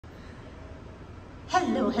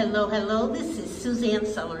Hello. This is Suzanne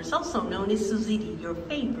Sellers, also known as SuzyDee, your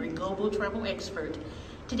favorite global travel expert.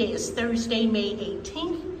 Today is Thursday, May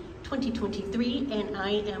 18th, 2023, and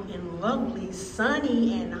I am in lovely,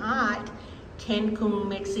 sunny, and hot Cancun,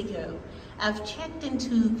 Mexico. I've checked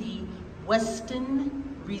into the Westin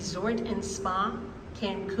Resort and Spa,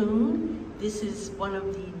 Cancun. This is one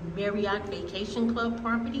of the Marriott Vacation Club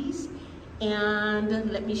properties,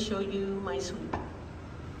 and let me show you my suite.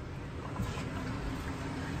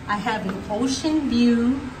 I have an ocean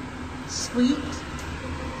view suite,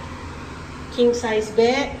 king size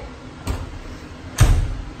bed,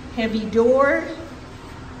 heavy door.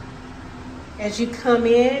 As you come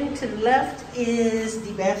in, to the left is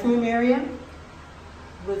the bathroom area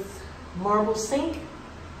with marble sink,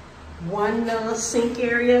 one sink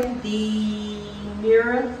area. The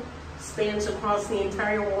mirror spans across the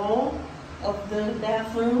entire wall of the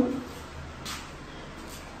bathroom.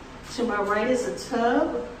 To my right is a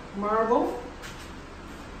tub, marble,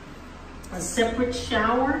 a separate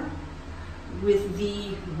shower with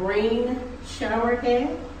the rain shower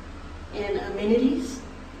head and amenities.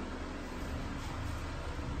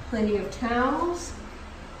 Plenty of towels,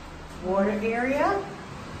 water area.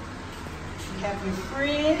 You have your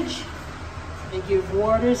fridge. They give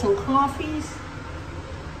waters and coffees.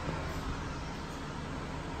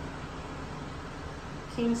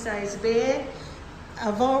 King size bed.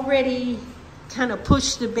 I've already kind of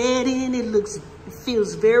pushed the bed in. It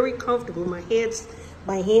feels very comfortable. My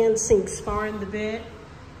hand sinks far in the bed.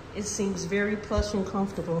 It seems very plush and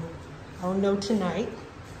comfortable. I'll know tonight.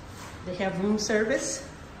 They have room service,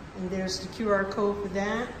 and there's the QR code for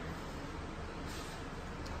that.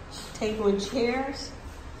 Table and chairs,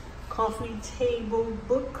 coffee table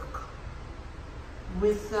book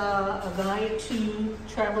with a guide to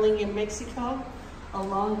traveling in Mexico. A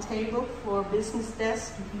long table for a business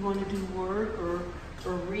desk if you want to do work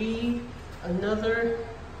or read. Another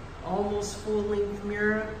almost full-length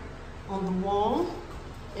mirror on the wall.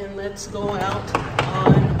 And let's go out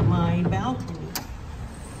on my balcony.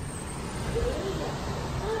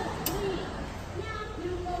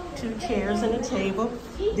 Two chairs and a table.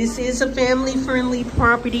 This is a family-friendly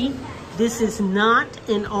property. This is not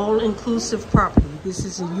an all-inclusive property. This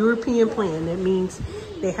is a European plan. That means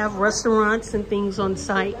they have restaurants and things on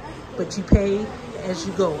site, but you pay as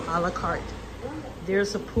you go, a la carte.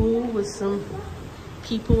 There's a pool with some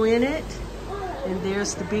people in it, and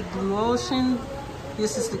there's the big blue ocean.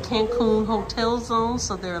 This is the Cancun hotel zone,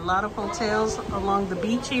 so there are a lot of hotels along the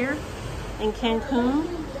beach here in Cancun,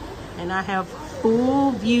 and I have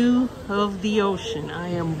full view of the ocean. I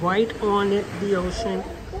am right on it, the ocean,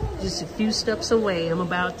 just a few steps away. I'm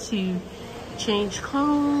about to change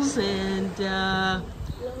clothes and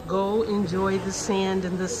go enjoy the sand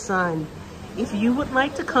and the sun. If you would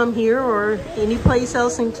like to come here or any place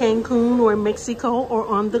else in Cancun or Mexico or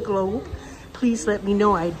on the globe, please let me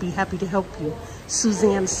know. I'd be happy to help you.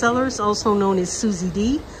 Suzanne Sellers, also known as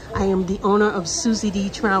SuzyDee. I am the owner of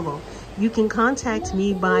SuzyDee Travel. You can contact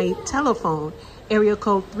me by telephone, area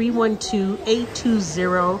code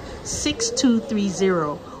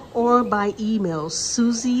 312-820-6230, or by email,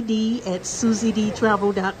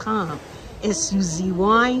 SuzyDee@SuzyDeeTravel.com.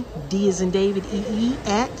 SUZY, D as in David, EE,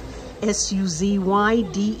 at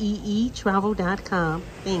SUZYDEE travel.com.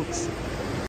 Thanks.